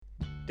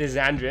This is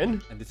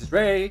Andrian. And this is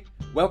Ray.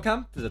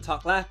 Welcome to the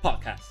Talk Live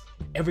podcast.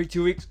 Every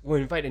 2 weeks,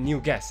 we'll invite a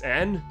new guest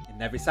and In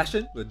every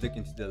session, we'll dig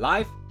into the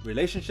life,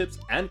 relationships,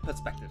 and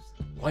perspectives.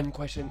 one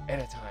question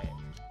at a time.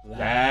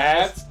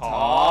 Let's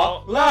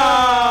talk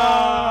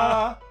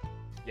live!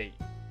 Yay.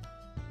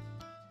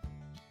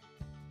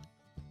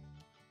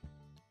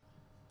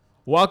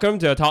 Welcome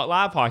to the Talk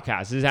Live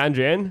podcast. This is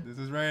Andrian. This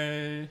is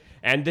Ray.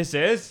 And this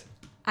is...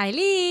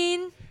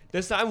 Eileen.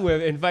 This time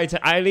we've invited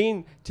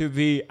Eileen to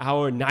be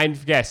our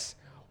 9th guest.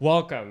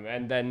 Welcome.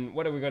 And then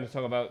what are we going to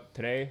talk about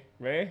today,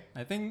 Ray?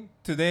 I think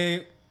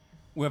today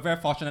we're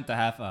very fortunate to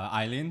have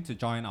Eileen to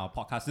join our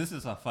podcast. This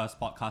is our first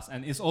podcast,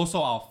 and it's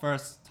also our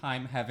first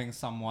time having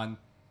someone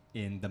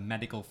in the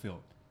medical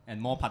field,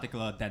 and more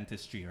particular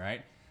dentistry,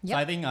 right? Yep. So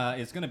I think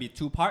it's going to be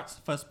 2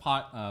 parts. First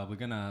part, we're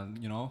going to,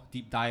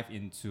 deep dive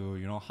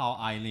into, how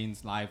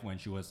Eileen's life when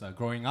she was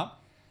growing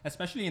up,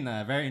 especially in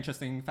a very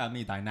interesting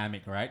family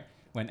dynamic, right?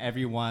 When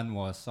everyone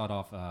was sort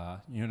of,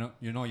 you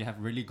have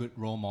really good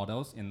role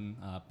models in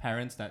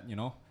parents that,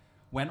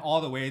 went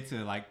all the way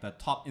to like the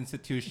top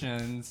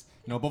institutions.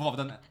 Both of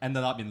them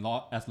ended up in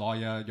law as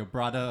lawyer. Your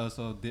brother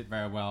also did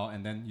very well,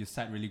 and then you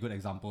set really good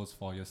examples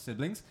for your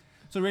siblings.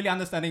 So really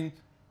understanding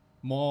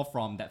more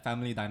from that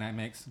family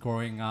dynamics,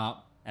 growing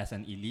up as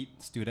an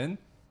elite student,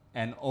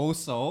 and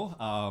also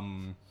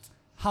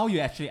how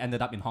you actually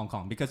ended up in Hong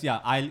Kong. Because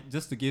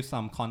just to give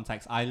some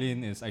context,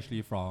 Eileen is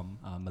actually from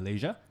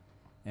Malaysia.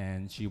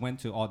 And she went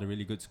to all the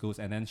really good schools,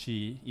 and then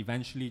she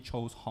eventually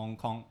chose Hong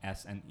Kong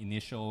as an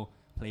initial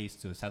place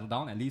to settle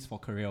down, at least for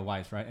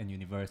career-wise, right, and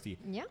university.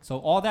 Yeah. So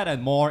all that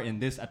and more in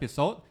this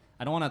episode.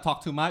 I don't want to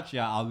talk too much.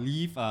 I'll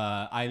leave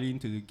Eileen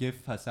to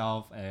give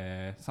herself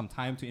some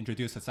time to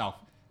introduce herself.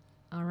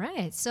 All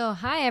right. So,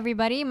 hi,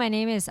 everybody. My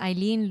name is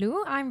Eileen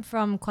Lu. I'm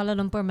from Kuala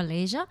Lumpur,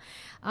 Malaysia.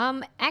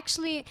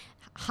 Actually,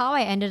 how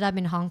I ended up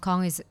in Hong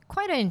Kong is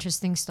quite an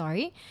interesting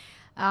story.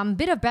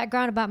 Bit of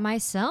background about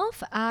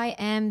myself. I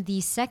am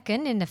the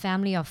second in the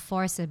family of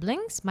 4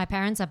 siblings. My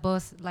parents are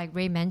both, like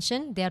Ray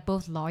mentioned, they are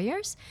both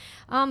lawyers.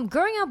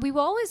 Growing up, we were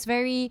always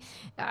very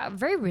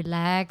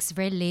relaxed,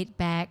 very laid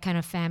back kind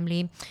of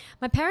family.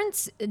 My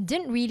parents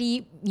didn't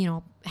really,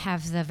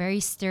 have the very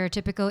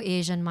stereotypical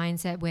Asian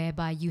mindset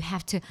whereby you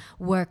have to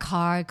work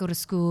hard, go to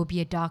school, be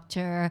a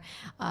doctor.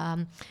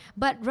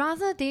 But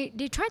rather,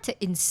 they tried to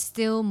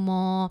instill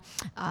more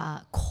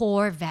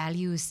core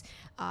values.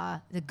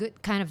 The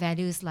good kind of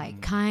values like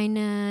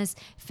kindness,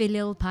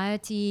 filial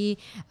piety,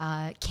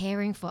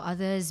 caring for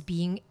others,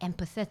 being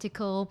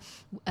empathetical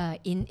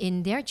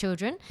in their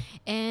children.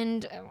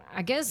 And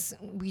I guess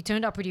we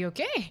turned out pretty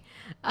okay.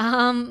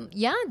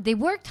 They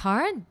worked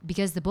hard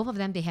because the both of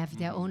them, they have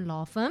their own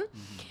law firm.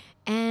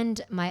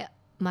 And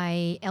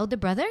my elder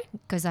brother,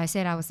 because I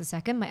said I was the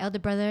second, my elder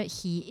brother,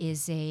 he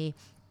is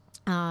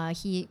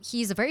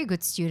he's a very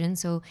good student.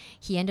 So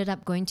he ended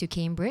up going to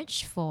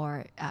Cambridge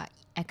for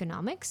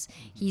economics.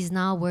 He's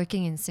now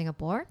working in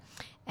Singapore.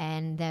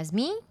 And there's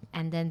me.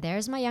 And then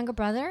there's my younger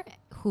brother,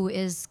 who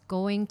is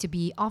going to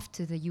be off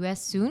to the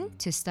US soon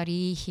to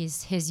study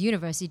his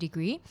university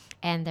degree.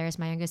 And there's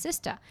my younger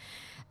sister.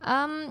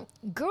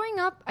 Growing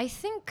up, I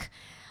think,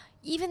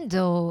 even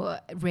though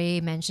Ray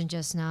mentioned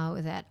just now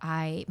that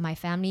my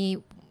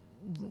family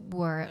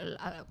were,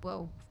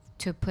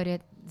 to put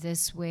it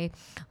this way,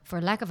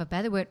 for lack of a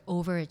better word,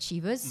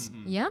 overachievers.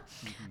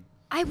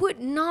 I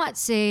would not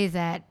say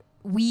that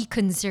we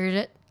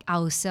considered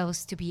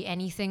ourselves to be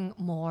anything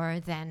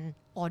more than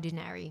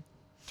ordinary,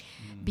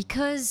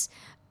 because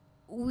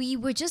we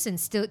were just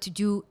instilled to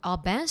do our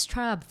best,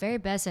 try our very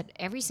best at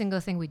every single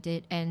thing we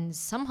did, and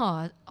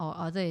somehow or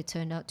other it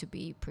turned out to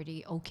be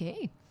pretty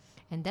okay.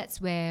 And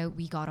that's where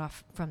we got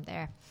off from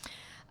there.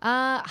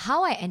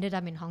 How I ended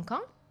up in Hong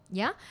Kong?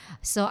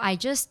 So I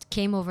just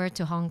came over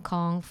to Hong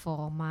Kong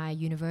for my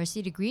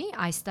university degree.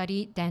 I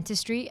studied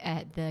dentistry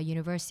at the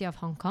University of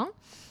Hong Kong,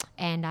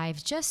 and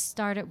I've just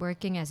started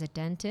working as a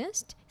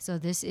dentist. So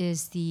this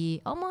is the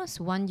almost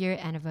 1-year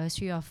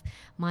anniversary of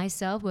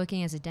myself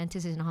working as a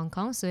dentist in Hong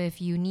Kong. So if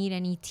you need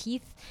any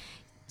teeth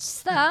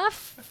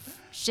stuff,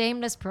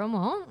 shameless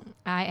promo,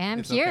 I am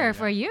It's here okay,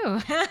 for you.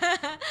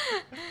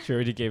 She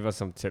already gave us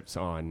some tips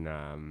on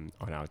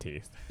our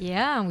teeth.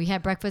 Yeah, we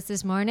had breakfast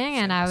this morning,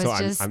 and I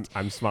was so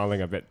I'm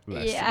smiling a bit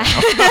less. Yeah.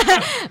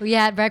 We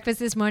had breakfast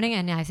this morning,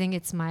 and I think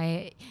it's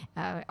my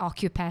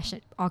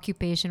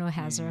occupational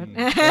hazard.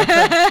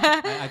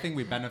 I think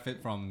we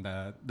benefit from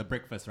the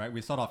breakfast, right?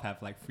 We sort of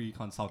have like free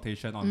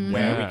consultation on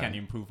where we can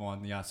improve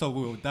on. Yeah, so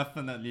we'll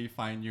definitely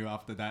find you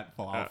after that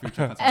for our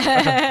future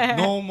consultation.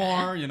 No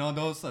more,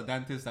 those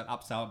dentists that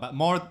upsell, but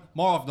more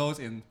of those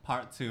in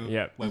part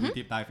 2, where we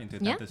deep dive into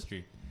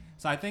dentistry.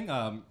 So I think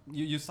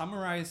you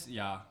summarize,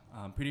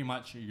 pretty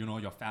much,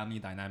 your family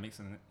dynamics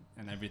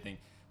and everything.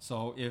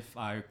 So if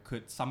I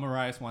could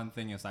summarize one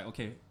thing, it's like,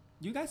 okay,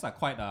 you guys are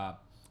quite a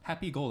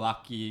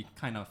happy-go-lucky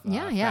kind of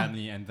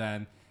family, and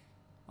then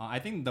I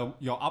think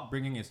your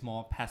upbringing is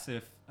more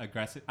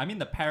passive-aggressive. I mean,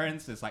 the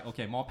parents is like,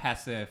 okay, more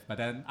passive, but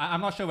then I'm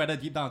not sure whether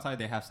deep down inside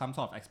they have some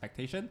sort of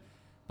expectation,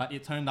 but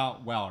it turned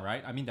out well,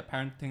 right? I mean, the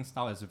parenting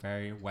style is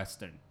very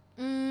Western.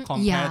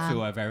 compared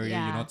to a very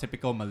yeah.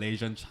 typical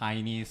Malaysian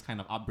Chinese kind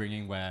of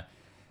upbringing where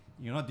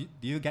do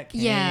you get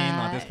cane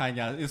Yeah. or this kind.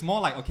 Yeah, it's more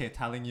like, okay,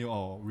 telling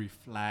you,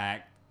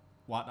 reflect,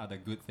 what are the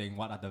good things,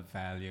 what are the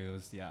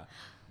values. Yeah.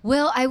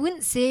 Well, I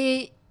wouldn't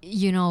say,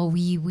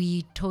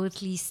 we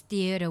totally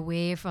steered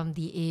away from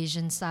the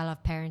Asian style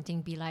of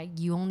parenting, be like,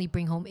 you only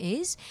bring home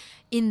A's.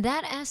 In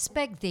that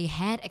aspect, they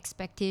had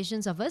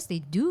expectations of us. They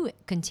do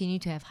continue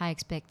to have high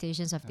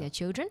expectations of their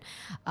children.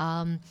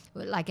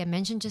 Like I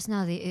mentioned just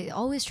now, they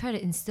always try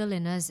to instill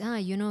in us,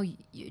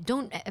 you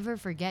don't ever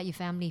forget your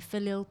family,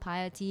 filial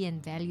piety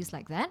and values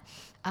like that.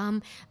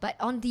 But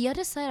on the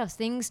other side of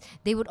things,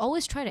 they would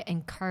always try to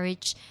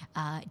encourage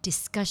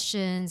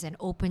discussions and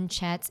open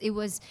chats. It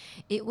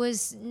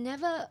was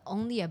never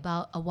only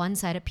about a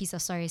one-sided piece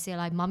of story. Say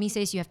like, mommy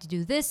says you have to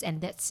do this, and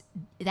that's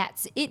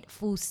it.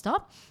 Full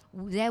stop.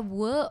 There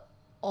were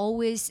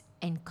always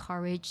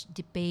encouraged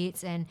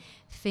debates and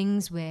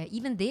things where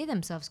even they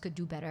themselves could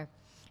do better,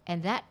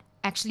 and that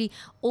actually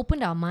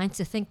opened our minds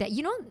to think that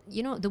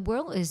the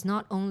world is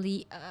not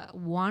only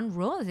one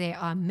road. There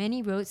are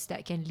many roads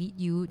that can lead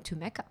you to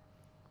Mecca.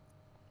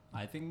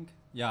 I think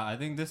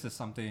this is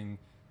something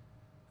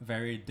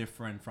very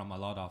different from a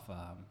lot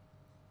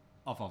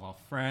of our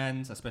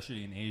friends,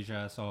 especially in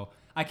Asia. So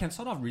I can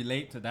sort of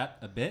relate to that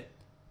a bit,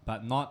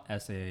 but not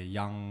as a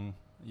young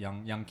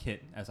kid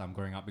as I'm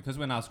growing up. Because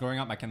when I was growing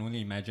up, I can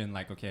only imagine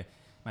like, okay,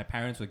 my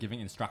parents were giving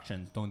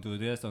instructions, don't do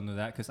this, don't do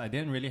that, because I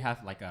didn't really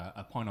have like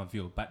a point of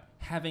view. But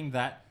having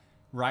that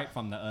right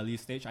from the early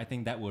stage, I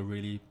think that will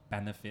really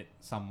benefit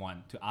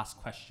someone to ask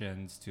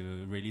questions,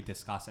 to really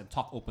discuss and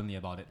talk openly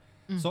about it.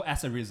 So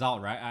as a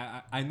result,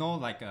 right, I know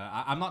like,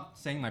 I'm not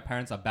saying my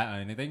parents are bad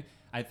or anything.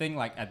 I think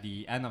like at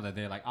the end of the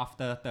day, like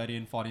after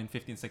 13, 14,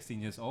 15,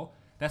 16 years old,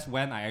 that's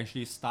when I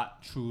actually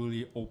start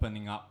truly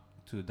opening up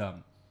to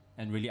them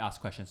and really ask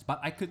questions. But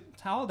I could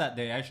tell that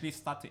they actually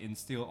start to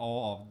instill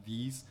all of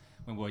these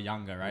when we were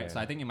younger, right? Yeah. So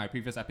I think in my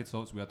previous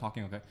episodes, we were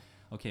talking about,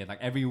 okay, like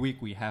every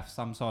week we have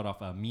some sort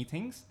of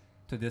meetings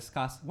to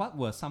discuss what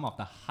were some of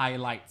the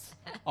highlights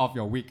of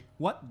your week.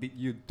 What did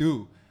you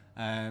do?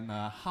 And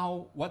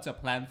what's your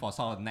plan for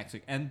sort of next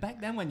week? And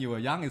back then when you were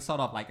young, it's sort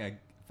of like a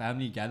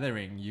family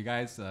gathering. You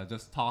guys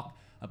just talk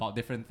about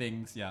different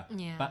things, yeah.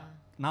 But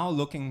now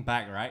looking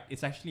back, right,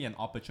 it's actually an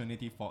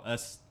opportunity for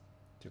us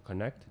To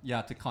connect.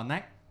 to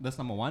connect. That's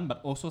number one,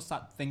 but also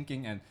start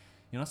thinking and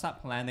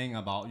start planning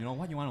about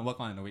what you want to work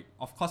on in a week.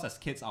 Of course, as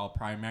kids, our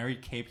primary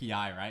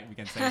KPI, right, we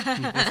can say,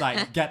 is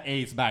like get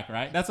A's back,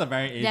 right? That's a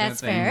very Asian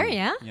That's thing. fair,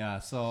 yeah. Yeah,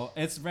 so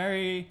it's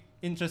very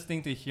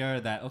interesting to hear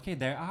that, okay,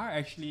 there are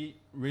actually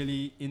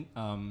really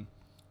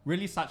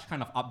really such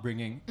kind of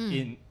upbringing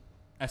in,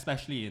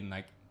 especially in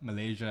like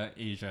Malaysia,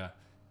 Asia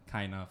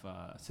kind of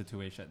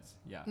situations.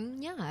 Yeah.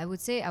 Yeah, I would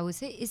say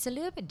it's a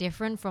little bit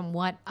different from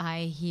what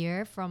I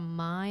hear from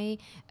my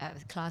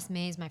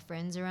classmates, my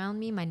friends around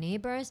me, my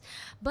neighbors.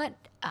 But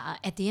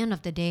at the end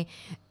of the day,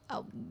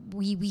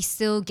 we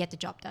still get the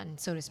job done,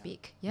 so to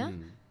speak. Yeah.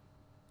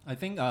 I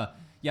think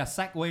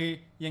segue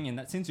Ying in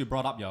that, since you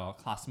brought up your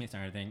classmates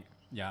and everything,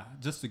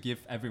 just to give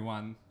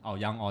everyone, our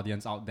young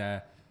audience out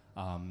there,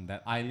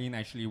 that Eileen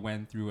actually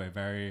went through a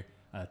very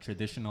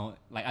traditional,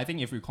 like I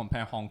think if we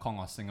compare Hong Kong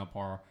or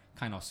Singapore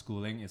kind of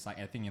schooling, it's like,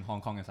 I think in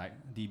Hong Kong it's like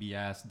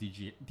DBS,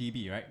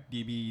 DB, right?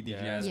 DB,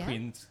 DGS, Yeah.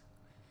 Queens.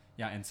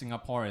 Yeah, in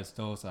Singapore it's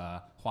those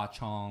Hwa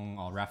Chong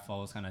or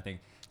Raffles kind of thing.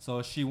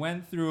 So she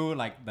went through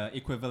like the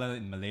equivalent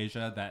in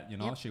Malaysia that,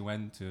 Yep. she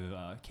went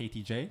to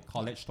KTJ,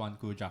 College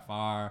Tuanku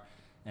Jafar,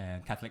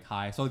 and Catholic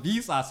High. So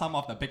these are some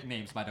of the big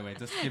names, by the way,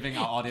 just giving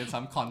our audience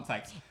some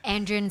context.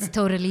 Andrian's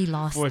totally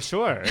lost. For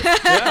sure.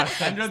 Yeah.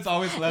 Sandran's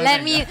always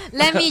learning.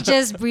 Let me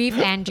just brief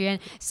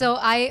Andrian. So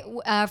I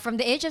from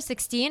the age of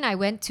 16, I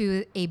went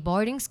to a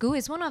boarding school.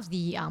 It's one of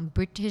the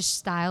British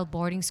style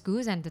boarding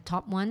schools and the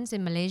top ones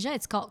in Malaysia.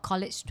 It's called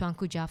College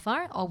Tuanku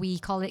Jafar, or we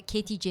call it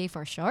KTJ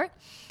for short.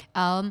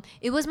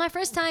 It was my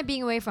first time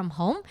being away from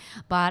home,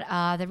 but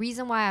the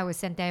reason why I was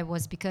sent there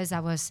was because I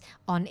was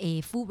on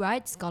a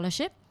Fulbright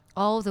scholarship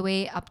all the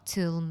way up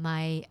till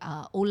my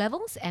O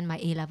levels and my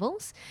A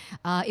levels.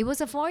 It was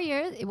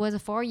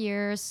 4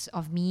 years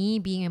of me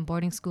being in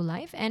boarding school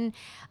life, and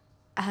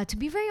to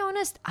be very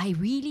honest, I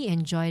really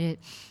enjoyed it.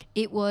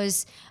 It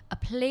was a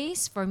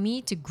place for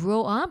me to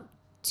grow up,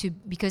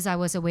 because I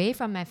was away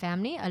from my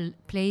family, a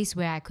place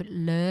where I could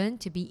learn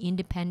to be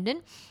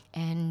independent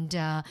and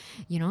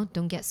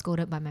don't get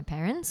scolded by my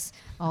parents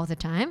all the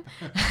time.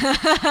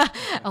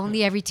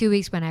 Only every 2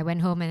 weeks when I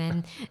went home,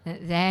 and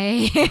then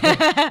they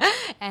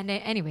and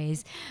then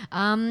anyways,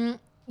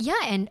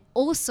 and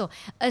also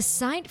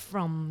aside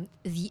from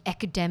the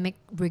academic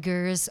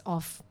rigors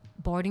of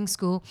boarding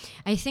school,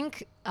 I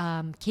think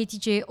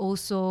KTJ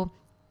also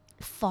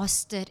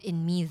fostered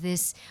in me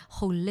this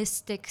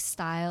holistic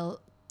style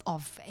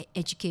of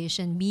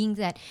education, being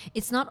that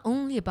it's not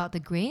only about the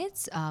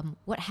grades,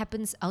 what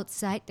happens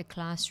outside the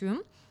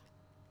classroom,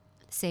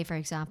 say for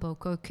example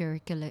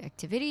co-curricular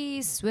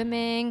activities,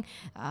 swimming,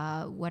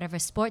 whatever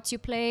sports you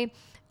play,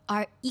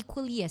 are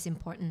equally as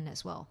important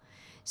as well.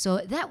 So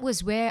that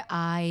was where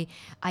I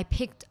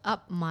picked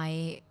up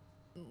my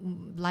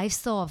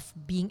lifestyle of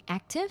being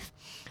active.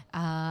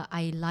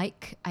 I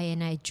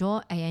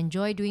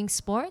enjoy doing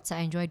sports.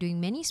 I enjoy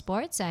doing many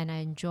sports, and I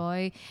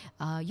enjoy,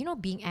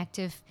 being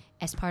active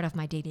as part of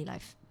my daily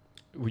life.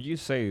 Would you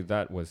say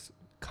that was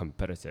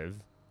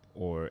competitive,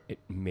 or it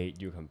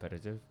made you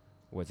competitive?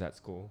 Was that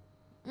school?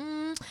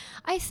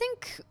 I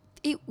think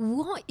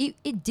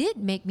it did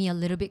make me a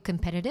little bit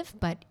competitive,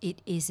 but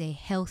it is a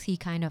healthy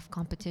kind of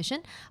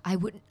competition. I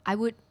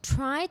would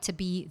try to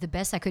be the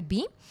best I could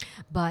be,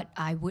 but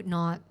I would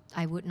not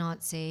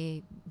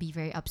say be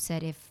very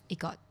upset if it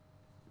got,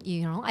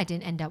 I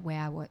didn't end up where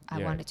I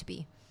Yeah. wanted to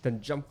be.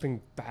 Then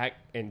jumping back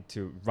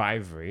into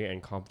rivalry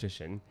and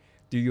competition,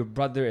 do your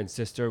brother and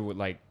sister would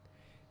like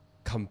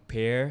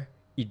compare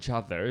each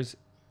other's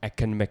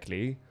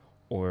academically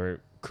or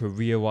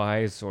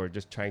career-wise, or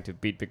just trying to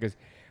beat? Because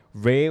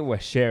Ray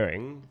was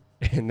sharing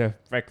in the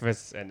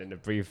breakfast and in the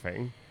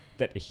briefing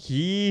that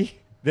he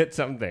did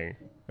something,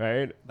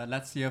 right? But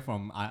let's hear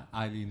from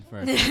Eileen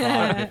first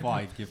before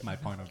I give my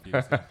point of view.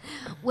 So.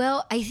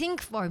 Well, I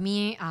think for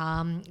me,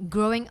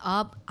 growing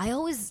up, I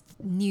always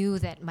knew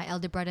that my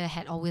elder brother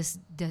had always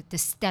the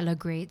stellar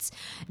grades.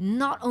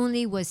 Not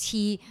only was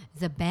he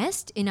the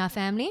best in our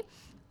family,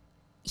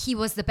 he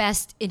was the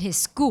best in his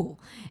school.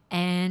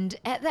 And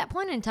at that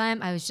point in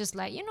time, I was just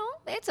like,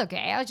 it's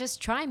okay. I'll just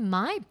try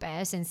my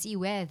best and see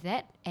where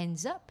that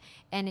ends up.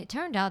 And it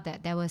turned out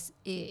that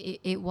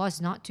it was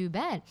not too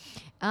bad.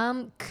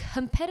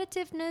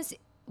 Competitiveness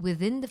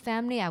within the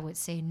family, I would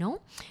say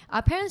no.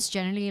 Our parents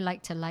generally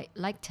like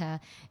to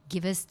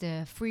give us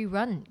a free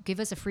run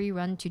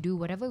to do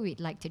whatever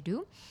we'd like to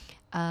do.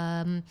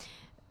 So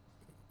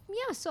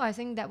I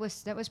think that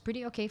was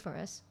pretty okay for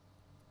us.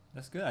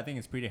 That's good. I think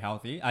it's pretty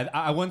healthy.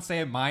 I won't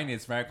say mine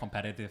is very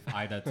competitive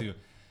either too.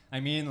 I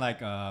mean,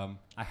 like I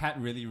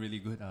had really really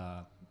good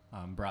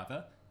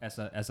brother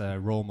as a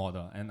role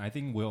model, and I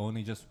think we're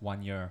only just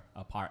 1 year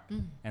apart,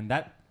 and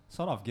that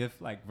sort of give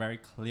like very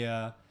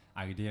clear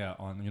idea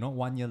on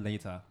 1 year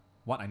later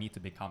what I need to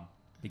become,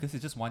 because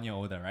he's just 1 year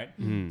older, right?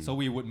 So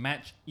we would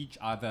match each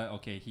other.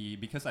 Okay,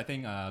 because I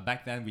think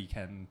back then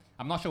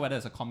I'm not sure whether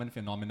it's a common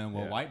phenomenon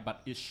worldwide,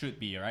 but it should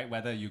be, right?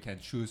 Whether you can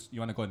choose, you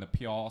want to go in the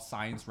pure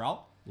science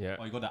route,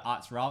 or you go the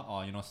arts route,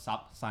 or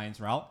sub-science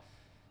route.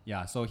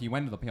 Yeah, so he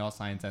went to the pure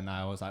science, and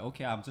I was like,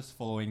 okay, I'm just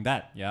following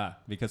that. Yeah,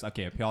 because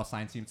pure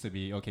science seems to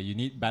be okay. You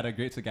need better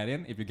grades to get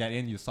in. If you get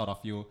in, you sort of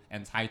feel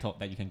entitled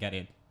that you can get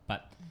in,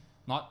 but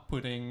not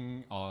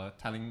putting or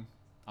telling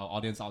our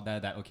audience out there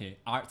that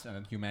arts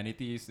and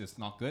humanities is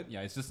not good.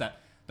 Yeah, it's just that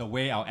the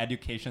way our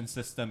education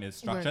system is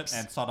structured Works.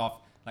 and sort of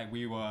like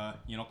we were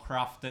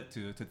crafted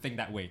to think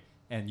that way,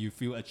 and you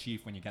feel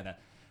achieved when you get that.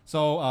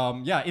 So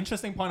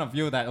interesting point of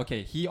view that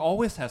he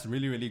always has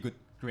really really good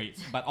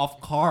grades, but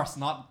of course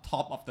not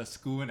top of the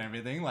school and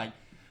everything like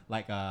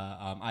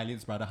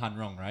Eileen's brother Han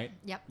Rong, right?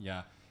 Yep.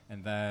 Yeah,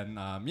 and then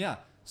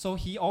so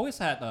he always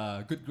had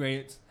good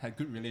grades, had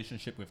good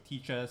relationship with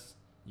teachers.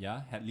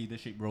 Yeah, had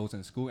leadership roles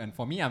in school, and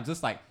for me, I'm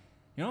just like,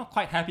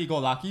 quite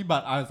happy-go-lucky.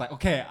 But I was like,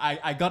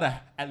 I gotta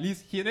at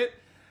least hit it,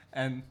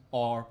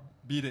 or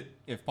beat it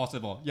if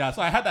possible. Yeah,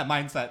 so I had that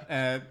mindset,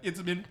 and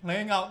it's been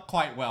playing out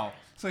quite well.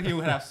 So he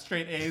would have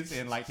straight A's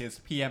in like his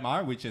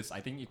PMR, which is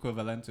I think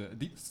equivalent to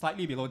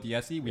slightly below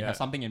DSE. We have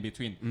something in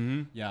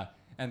between. Yeah,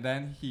 and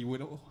then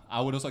I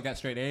would also get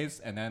straight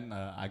A's, and then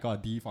I got a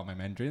D for my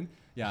Mandarin.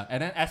 Yeah,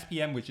 and then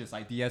SPM, which is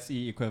like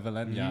DSE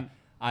equivalent. Yeah.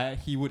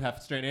 He would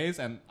have straight A's,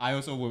 and I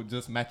also would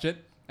just match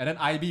it. And then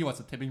IB was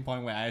a tipping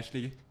point where I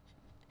actually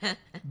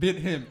beat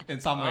him in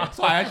some way.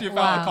 So I actually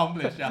felt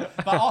accomplished. Yeah.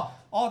 But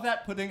all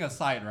that putting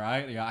aside,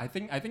 right? Yeah, I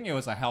think it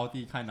was a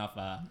healthy kind of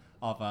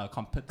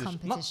competition.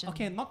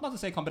 Not to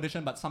say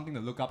competition, but something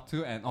to look up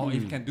to. And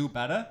if you can do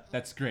better,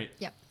 that's great.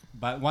 Yep.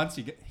 But once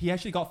he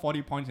actually got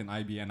 40 points in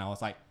IB, and I was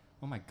like,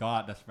 oh my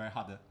god, that's very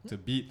hard to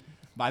beat.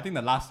 But I think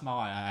the last mile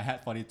I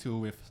had 42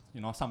 with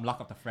some luck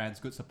of the friends,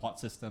 good support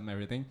system,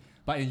 everything.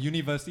 But in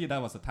university, that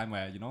was the time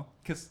where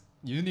because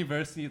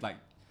university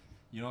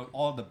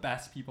all the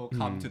best people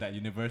come to that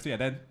university, and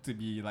then to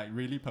be like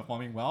really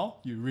performing well,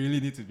 you really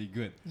need to be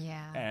good.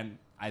 Yeah. And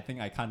I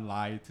think I can't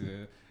lie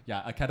to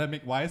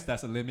academic wise,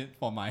 there's a limit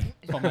for my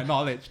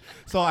knowledge.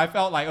 So I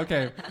felt like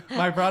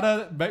my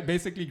brother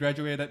basically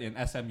graduated in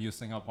SMU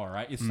Singapore,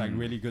 right? It's like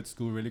really good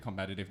school, really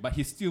competitive, but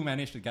he still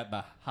managed to get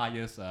the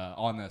highest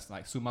honors,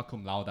 like summa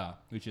cum laude,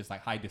 which is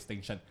like high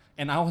distinction.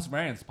 And I was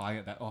very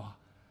inspired that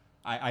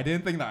I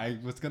didn't think that I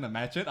was gonna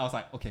match it. I was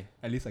like,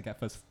 at least I get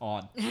first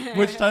on,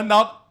 which turned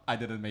out I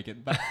didn't make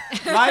it. But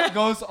life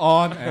goes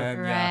on,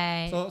 and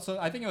Right. So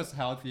I think it was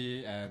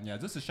healthy, and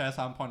just to share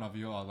some point of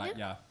view, or like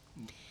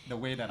the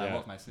way that I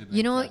work my siblings.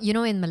 You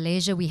know, in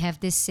Malaysia we have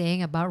this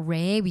saying about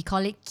Ray. We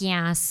call it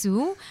kia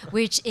su,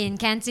 which in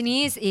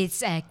Cantonese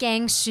it's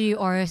gang shu,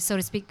 or so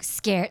to speak,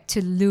 scared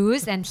to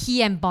lose, and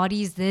he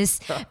embodies this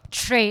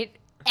trait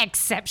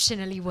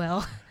exceptionally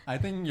well. I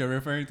think you're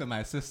referring to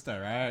my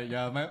sister, right?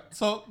 Yeah.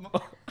 So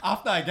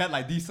after I get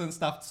like decent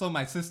stuff, so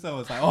my sister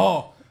was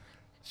like,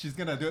 she's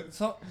gonna do it.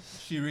 So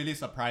she really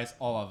surprised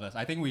all of us.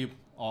 I think we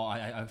or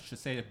I should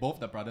say both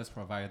the brothers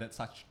provided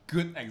such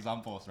good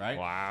examples, right?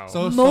 Wow.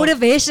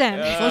 Motivation.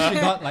 So she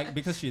got like,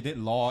 because she did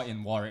law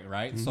in Warwick,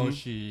 right? So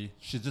she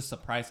just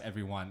surprised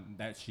everyone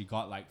that she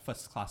got like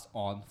first class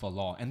on for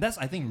law, and that's,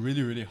 I think,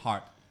 really really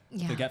hard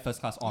Yeah. to get first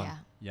class on.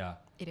 Yeah.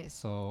 It is.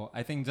 So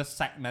I think just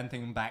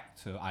segmenting back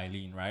to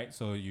Eileen, right?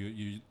 So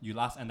you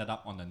last ended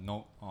up on the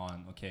note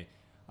on, okay,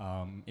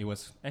 it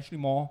was actually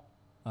more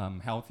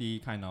healthy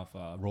kind of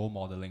role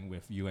modeling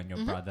with you and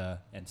your brother,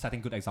 and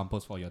setting good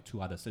examples for your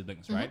two other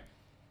siblings, right?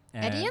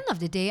 At the end of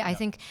the day, I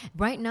think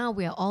right now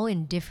we're all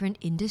in different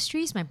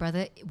industries. My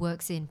brother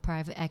works in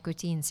private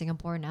equity in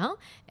Singapore now,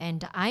 and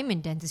I'm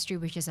in dentistry,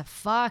 which is a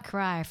far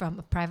cry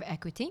from private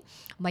equity.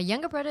 My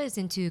younger brother is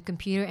into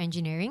computer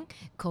engineering,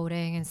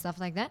 coding, and stuff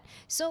like that.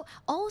 So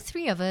all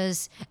three of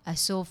us,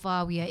 so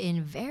far, we are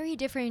in very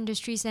different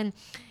industries, and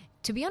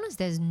to be honest,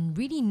 there's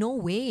really no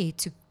way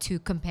to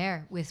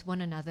compare with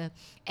one another,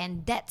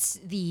 and that's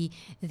the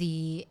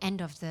end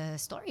of the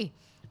story.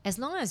 As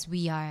long as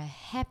we are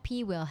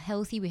happy, we're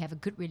healthy, we have a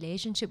good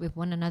relationship with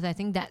one another, I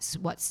think that's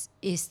what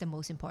is the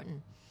most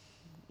important.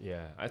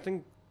 Yeah, I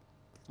think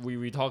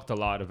we talked a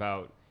lot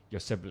about your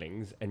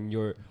siblings, and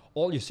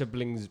all your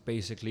siblings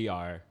basically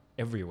are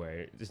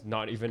everywhere. It's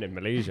not even in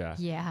Malaysia.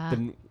 Yeah.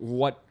 Then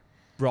what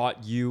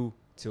brought you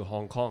to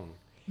Hong Kong,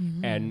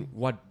 and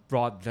what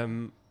brought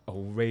them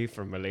away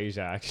from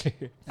Malaysia?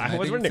 Actually, I I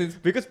was think wondering since-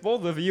 because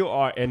both of you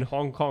are in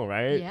Hong Kong,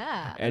 right?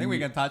 Yeah. I think we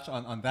can touch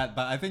on that,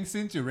 but I think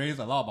since you raised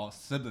a lot about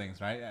siblings,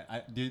 right?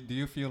 Do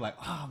you feel like,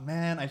 oh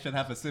man, I should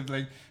have a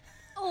sibling?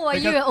 Oh, are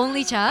you Because- an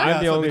only child?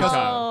 I'm the only because-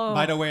 child.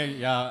 By the way,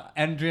 yeah,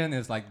 Andrian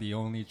is like the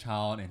only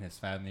child in his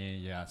family.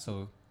 Yeah,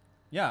 so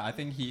yeah, I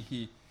think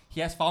he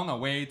has found a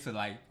way to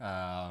like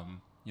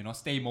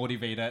stay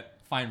motivated,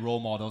 find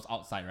role models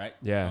outside, right?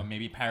 Yeah.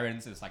 Maybe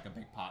parents is like a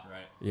big part,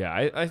 right? Yeah,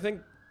 I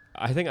think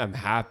I'm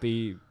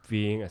happy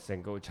being a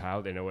single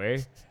child in a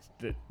way.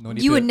 No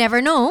need You to, would never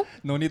know.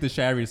 no need to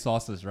share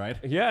resources, right?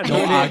 Yeah, No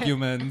no need,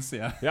 arguments.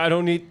 Yeah. yeah, I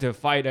don't need to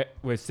fight it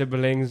with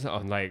siblings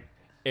on like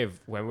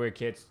when we're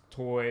kids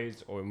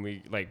toys, or when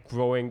we like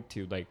growing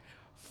to like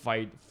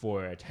fight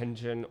for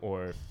attention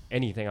or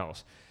anything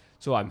else.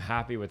 So I'm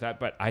happy with that.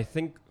 But I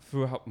think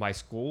throughout my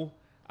school,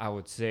 I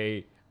would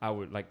say I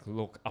would like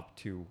look up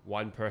to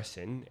one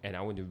person and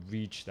I want to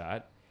reach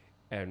that.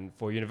 And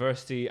for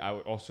university, I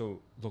would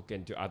also look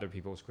into other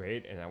people's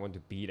grade and I want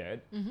to beat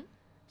it.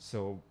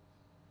 So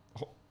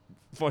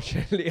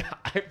fortunately,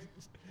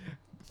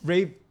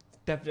 Ray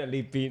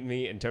definitely beat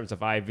me in terms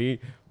of IB,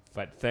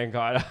 but thank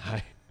God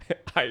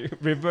I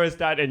reversed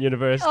that in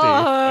university.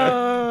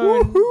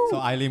 Oh. So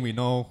Eileen, we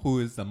know who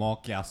is the more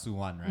kiasu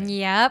one, right?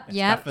 Yep.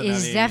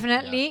 It's definitely-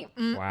 definitely.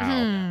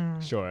 Wow.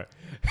 Sure.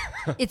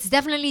 It's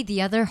definitely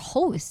the other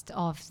host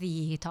of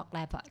the Talk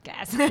Lab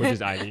podcast. Which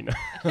is Eileen.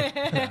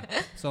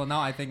 So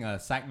now I think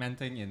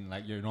segmenting in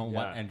like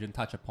what Yeah. Andrew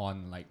touched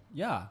upon, like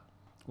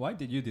why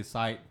did you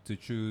decide to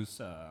choose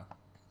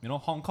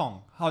Hong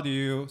Kong? How do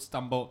you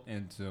stumble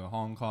into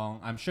Hong Kong?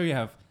 I'm sure you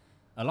have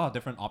a lot of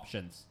different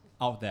options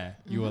out there.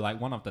 You were like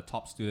one of the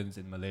top students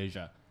in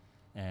Malaysia,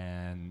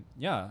 and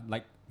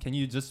can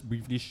you just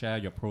briefly share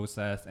your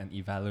process and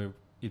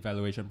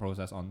evaluation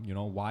process on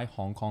why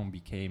Hong Kong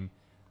became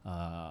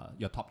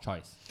your top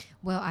choice?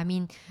 Well, I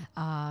mean,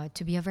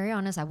 to be very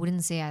honest, I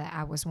wouldn't say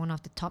I was one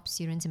of the top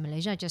students in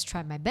Malaysia. I just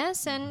tried my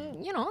best, and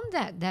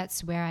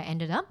that's where I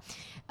ended up.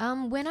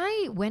 When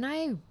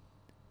I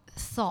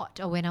thought,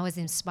 or when I was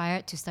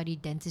inspired to study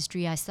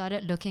dentistry, I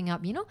started looking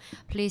up,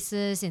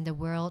 places in the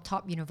world,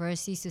 top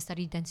universities to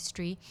study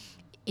dentistry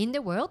in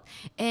the world,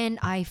 and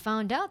I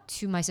found out,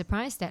 to my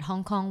surprise, that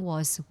Hong Kong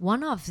was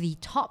one of the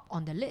top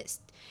on the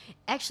list.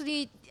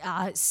 Actually,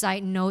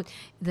 side note,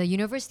 the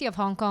University of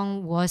Hong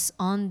Kong was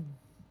on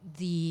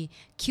the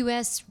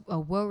QS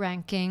World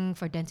Ranking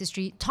for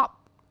Dentistry top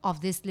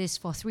of this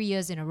list for 3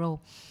 years in a row.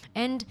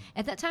 And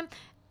at that time,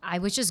 I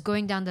was just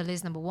going down the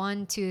list, number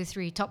 1, 2,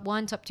 3, top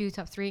 1, top 2,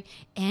 top 3,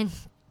 and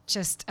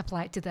just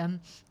applied to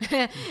them.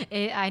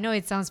 I know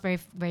it sounds very,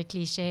 very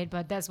cliched,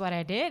 but that's what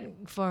I did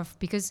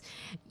because,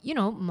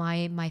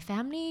 my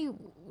family,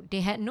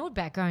 they had no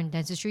background in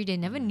dentistry. They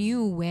never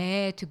knew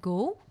where to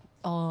go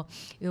or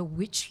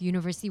which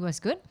university was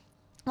good.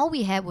 All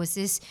we had was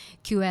this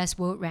QS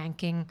World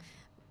Ranking,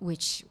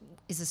 which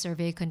is a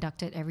survey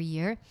conducted every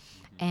year.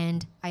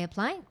 And I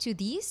applied to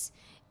these.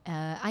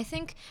 I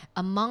think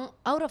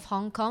out of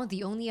Hong Kong,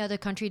 the only other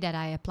country that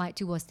I applied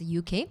to was the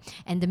UK.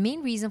 And the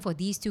main reason for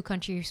these two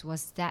countries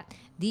was that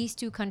these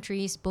two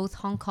countries, both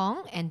Hong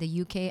Kong and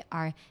the UK,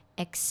 are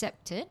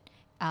accepted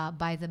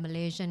by the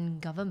Malaysian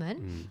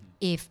government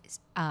if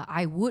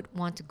I would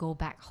want to go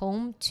back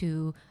home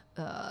to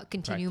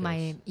continue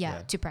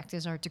to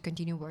practice or to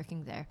continue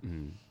working there.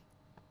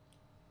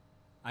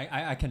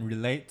 I can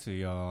relate to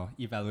your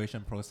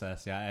evaluation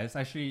process. Yeah, it's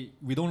actually,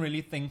 we don't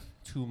really think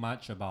too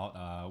much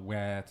about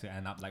where to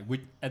end up. Like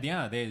at the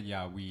end of the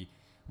day,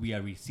 we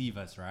are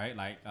receivers, right?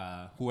 Like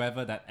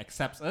whoever that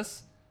accepts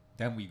us,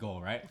 then we go,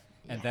 right?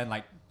 And then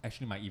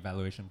actually my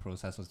evaluation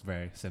process was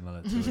very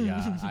similar to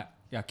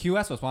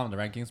QS was one of the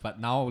rankings, but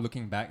now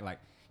looking back,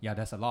 yeah,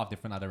 there's a lot of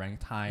different other rank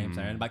times.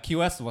 But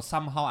QS was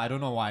somehow, I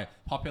don't know why,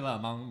 popular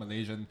among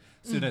Malaysian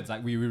students.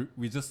 Like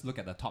we just look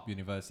at the top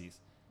universities.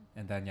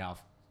 And then, yeah,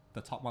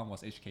 the top one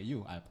was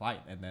HKU. I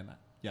applied. And then,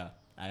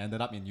 I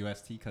ended up in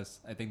UST because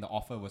I think the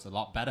offer was a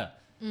lot better.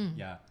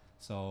 Yeah.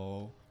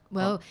 So...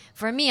 Well,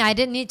 for me, I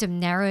didn't need to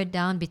narrow it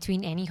down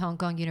between any Hong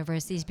Kong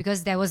universities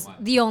because there was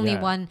the only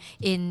Yeah. one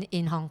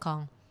in Hong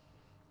Kong.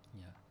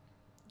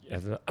 Yeah.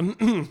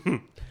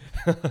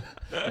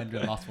 And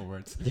you're lost for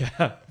words.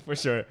 Yeah, for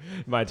sure.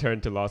 My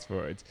turn to lost for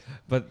words.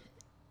 But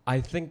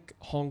I think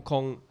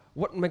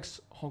what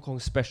makes Hong Kong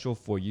special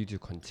for you to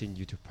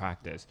continue to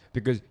practice?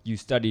 Because you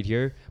studied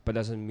here, but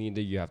doesn't mean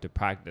that you have to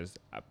practice.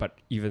 But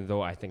even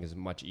though I think it's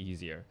much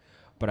easier.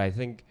 But I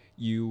think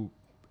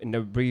in the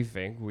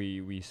briefing,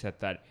 we said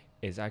that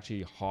it's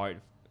actually hard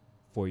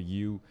for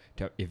you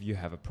to, if you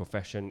have a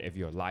profession, if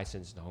you're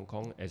licensed in Hong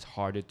Kong, it's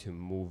harder to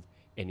move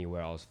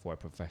anywhere else for a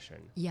profession.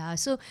 Yeah,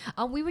 so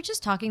we were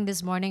just talking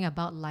this morning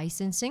about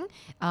licensing.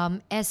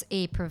 As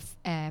a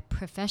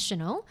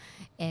professional,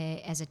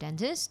 as a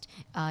dentist,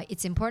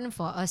 it's important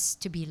for us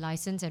to be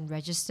licensed and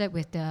registered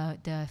with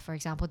the for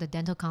example, the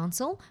dental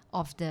council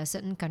of the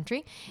certain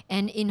country.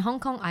 And in Hong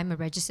Kong, I'm a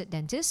registered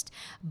dentist.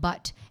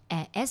 But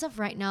as of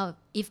right now,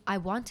 if I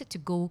wanted to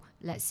go,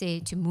 let's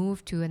say, to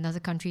move to another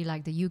country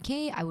like the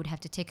UK, I would have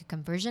to take a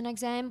conversion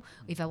exam.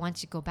 If I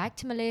wanted to go back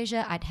to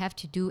Malaysia, I'd have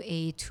to do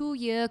a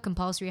 2-year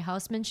compulsory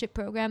housemanship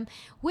program,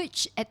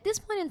 which at this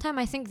point in time,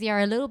 I think they are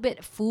a little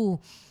bit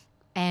full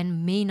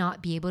and may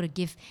not be able to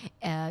give,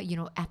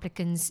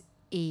 applicants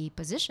a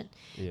position.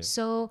 Yeah.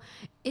 So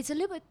it's a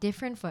little bit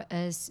different for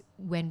us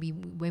when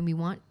we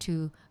want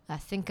to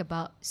think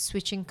about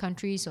switching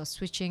countries or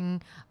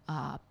switching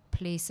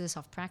places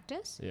of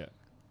practice. Yeah.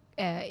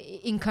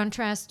 In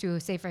contrast to,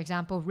 say, for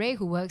example, Ray,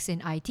 who works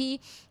in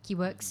IT, he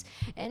works,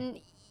 and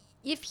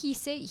if he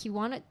said he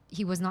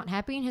was not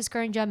happy in his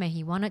current job and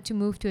he wanted to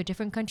move to a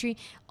different country,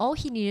 all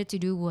he needed to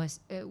do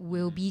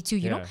will be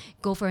to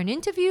go for an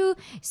interview,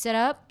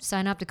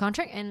 sign up the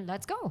contract, and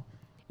let's go.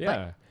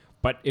 Yeah.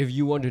 But if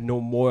you want to know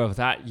more of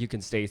that, you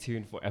can stay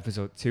tuned for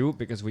episode 2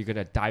 because we're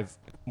gonna dive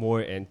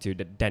more into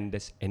the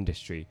dentist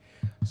industry.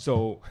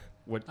 So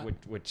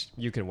which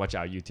you can watch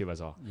our YouTube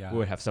as well. Yeah.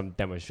 We'll have some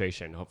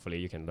demonstration. Hopefully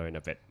you can learn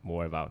a bit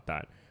more about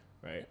that.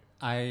 Right.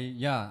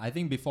 I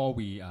think before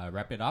we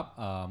wrap it up,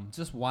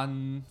 just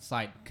one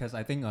side, because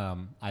I think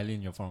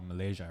Eileen, you're from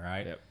Malaysia,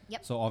 right?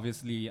 Yep. So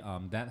obviously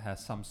that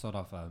has some sort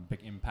of a big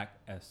impact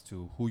as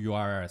to who you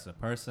are as a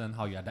person,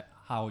 how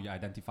you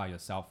identify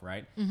yourself,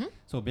 right?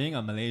 So being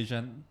a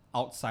Malaysian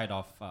outside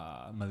of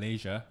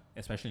Malaysia,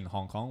 especially in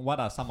Hong Kong, what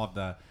are some of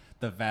the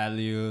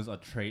values or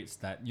traits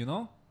that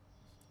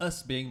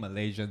us being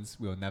Malaysians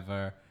will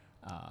never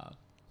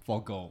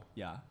forgo?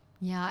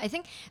 Yeah, I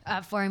think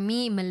for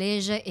me,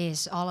 Malaysia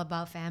is all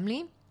about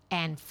family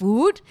and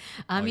food.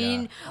 I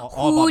mean, All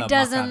who about the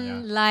doesn't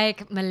makan,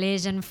 like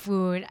Malaysian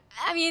food?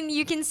 I mean,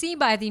 you can see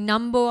by the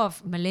number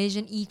of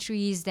Malaysian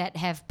eateries that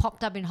have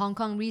popped up in Hong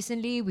Kong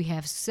recently. We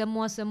have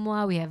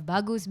Semua, we have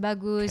Bagus.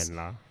 Can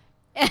lah.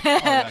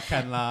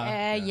 Can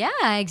lah.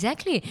 Yeah,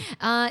 exactly.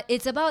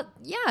 It's about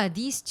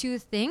these two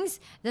things.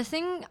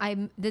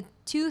 The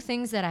two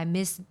things that I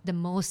miss the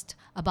most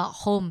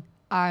about home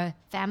are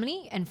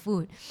family and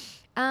food.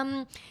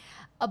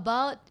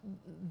 About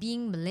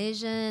being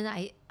Malaysian,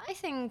 I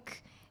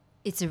think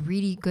it's a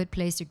really good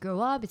place to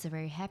grow up. It's a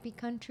very happy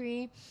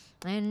country,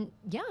 and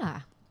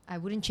I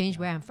wouldn't change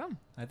where I'm from.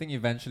 I think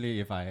eventually,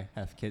 if I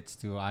have kids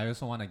too, I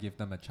also want to give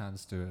them a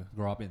chance to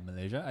grow up in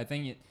Malaysia. I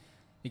think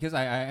because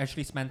I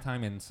actually spent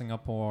time in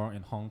Singapore,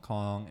 in Hong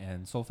Kong,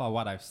 and so far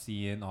what I've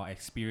seen or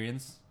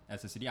experienced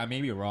as a city, I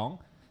may be wrong,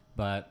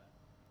 but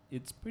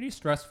it's pretty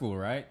stressful,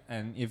 right?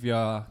 And if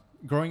you're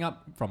growing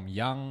up from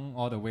young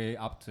all the way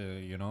up to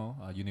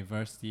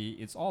university,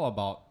 it's all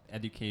about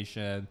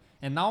education.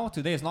 And now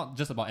today it's not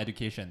just about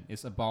education,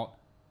 it's about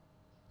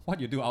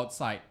what you do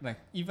outside. Like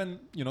even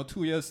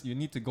 2 years you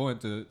need to go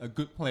into a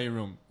good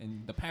playroom,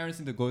 and the parents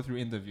need to go through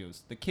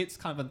interviews. The kids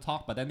can't even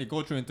talk, but then they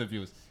go through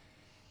interviews,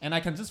 and I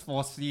can just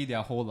foresee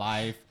their whole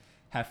life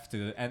have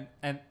to, and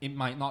it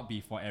might not be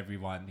for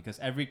everyone because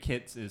every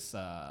kid is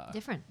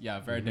Different.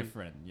 very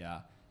different.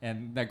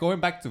 And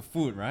going back to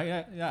food,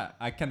 right? Yeah,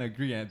 I can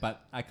agree,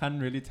 but I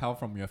can't really tell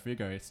from your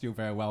figure. It's still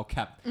very well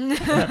kept.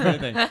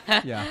 Everything.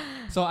 Yeah.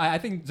 So I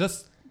think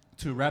just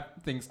to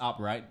wrap things up,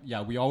 right?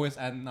 Yeah, we always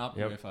end up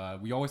with,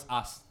 we always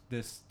ask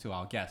this to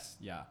our guests.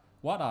 Yeah.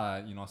 What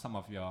are, some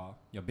of your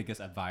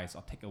biggest advice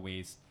or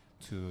takeaways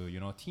to,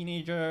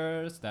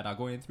 teenagers that are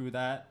going through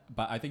that?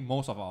 But I think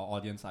most of our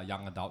audience are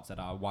young adults that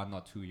are 1 or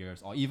 2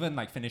 years or even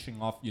like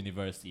finishing off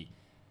university.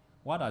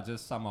 What are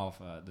just some of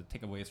the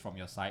takeaways from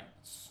your side,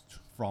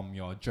 from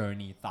your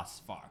journey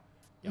thus far?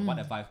 What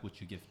advice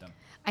would you give them?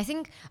 I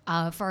think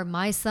for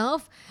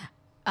myself,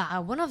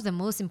 one of the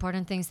most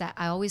important things that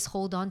I always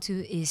hold on to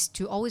is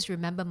to always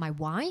remember my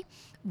why.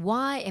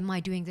 Why am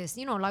I doing this?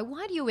 Like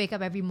why do you wake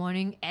up every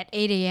morning at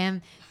 8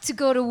 a.m. to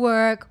go to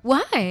work?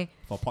 Why?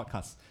 For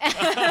podcasts.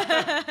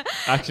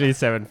 Actually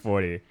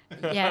 7:40.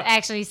 Yeah,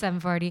 actually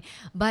 7:40.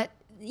 But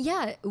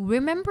yeah,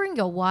 remembering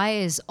your why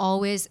is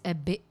always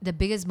the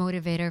biggest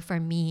motivator for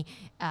me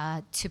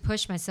to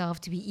push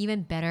myself to be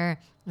even better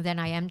than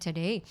I am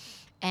today.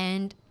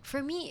 And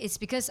for me, it's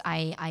because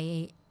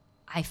I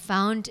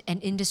found an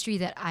industry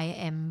that I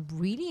am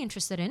really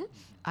interested in.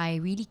 I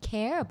really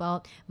care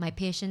about my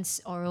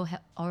patients' oral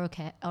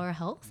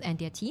health and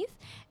their teeth,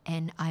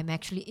 and I'm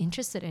actually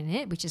interested in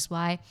it, which is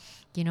why,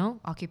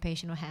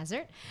 occupational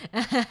hazard.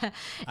 I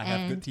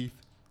have good teeth.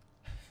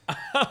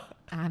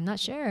 I'm not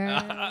sure.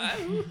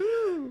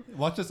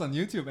 Watch us on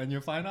YouTube and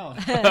you'll find out.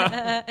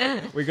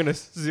 We're gonna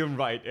zoom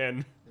right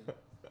in.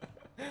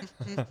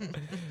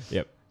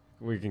 Yep,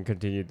 we can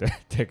continue the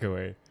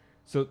takeaway.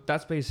 So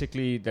that's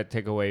basically the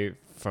takeaway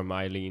from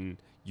Eileen.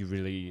 You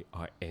really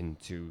are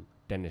into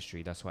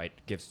dentistry. That's why it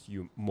gives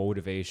you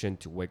motivation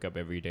to wake up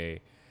every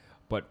day.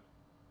 But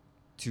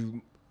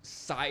to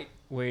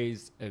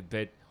sideways a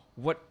bit,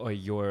 what are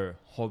your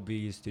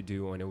hobbies to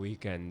do on the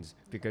weekends?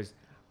 Because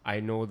I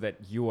know that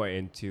you are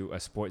into a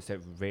sports that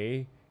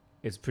Ray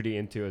is pretty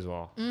into as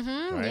well.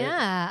 Right?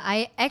 Yeah,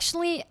 I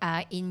actually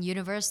in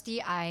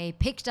university I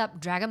picked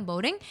up dragon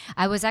boating.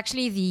 I was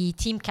actually the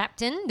team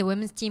captain, the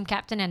women's team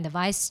captain, and the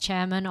vice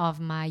chairman of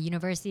my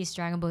university's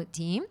dragon boat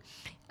team.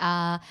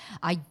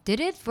 I did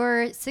it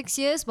for 6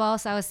 years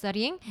whilst I was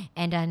studying,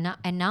 and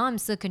now I'm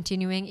still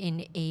continuing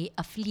in a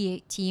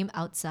affiliate team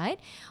outside.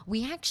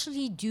 We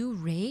actually do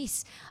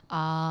race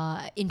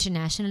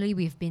internationally.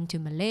 We've been to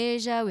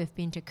Malaysia, we've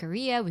been to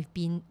Korea, we've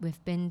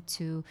been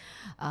to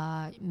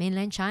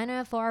mainland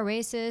China for our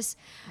races,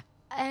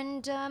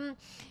 and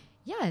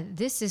yeah,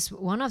 this is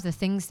one of the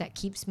things that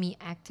keeps me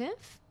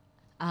active.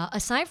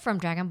 Aside from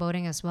dragon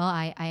boating as well,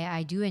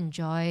 I do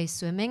enjoy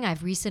swimming.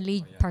 I've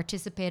recently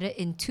participated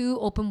in 2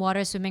 open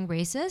water swimming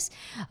races.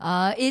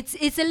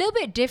 It's a little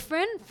bit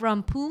different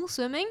from pool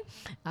swimming,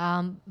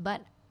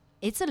 but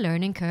it's a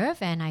learning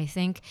curve, and I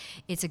think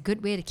it's a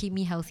good way to keep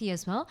me healthy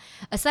as well.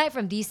 Aside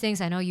from these things,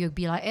 I know you'd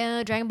be like,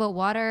 dragon boat,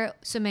 water,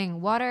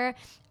 swimming, water.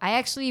 I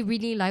actually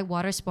really like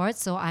water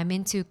sports, so I'm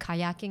into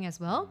kayaking as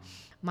well.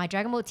 My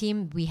dragon boat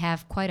team, we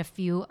have quite a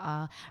few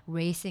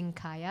racing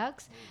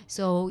kayaks.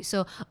 So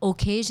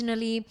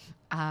occasionally,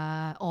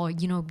 or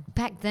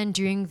back then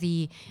during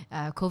the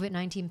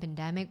COVID-19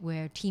 pandemic,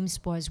 where team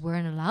sports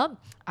weren't allowed,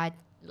 I'd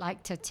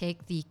like to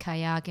take the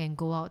kayak and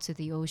go out to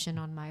the ocean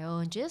on my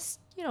own, just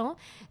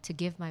to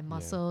give my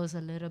muscles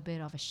a little bit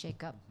of a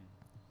shake up.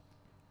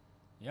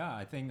 Yeah,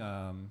 I think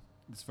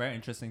it's very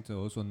interesting to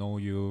also know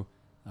you.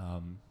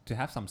 To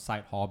have some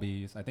side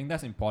hobbies, I think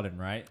that's important,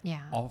 right?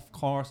 Yeah. Of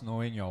course,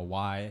 knowing your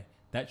why,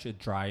 that should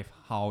drive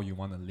how you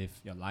want to live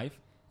your life,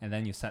 and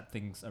then you set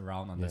things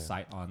around on the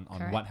side on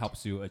Correct. what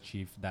helps you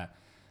achieve that.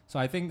 So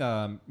I think,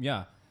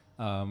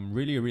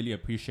 really, really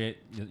appreciate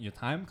your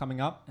time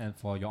coming up and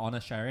for your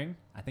honest sharing.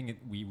 I think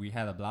we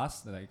had a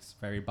blast. Like, it's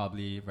very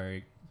bubbly,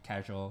 very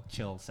casual,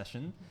 chill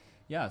session.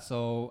 Yeah,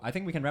 so I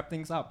think we can wrap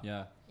things up.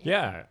 Yeah.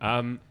 Yeah.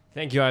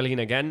 Thank you, Eileen,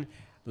 again.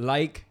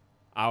 Like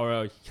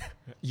our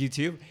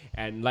YouTube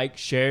and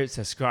share,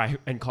 subscribe,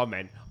 and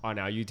comment on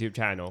our YouTube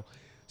channel.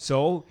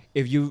 So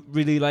if you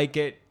really like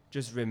it,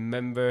 just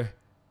remember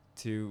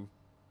to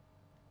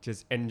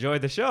just enjoy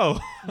the show.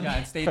 Yeah,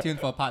 and stay tuned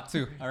for part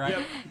 2. All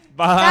right.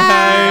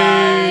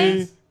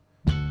 Bye. Bye.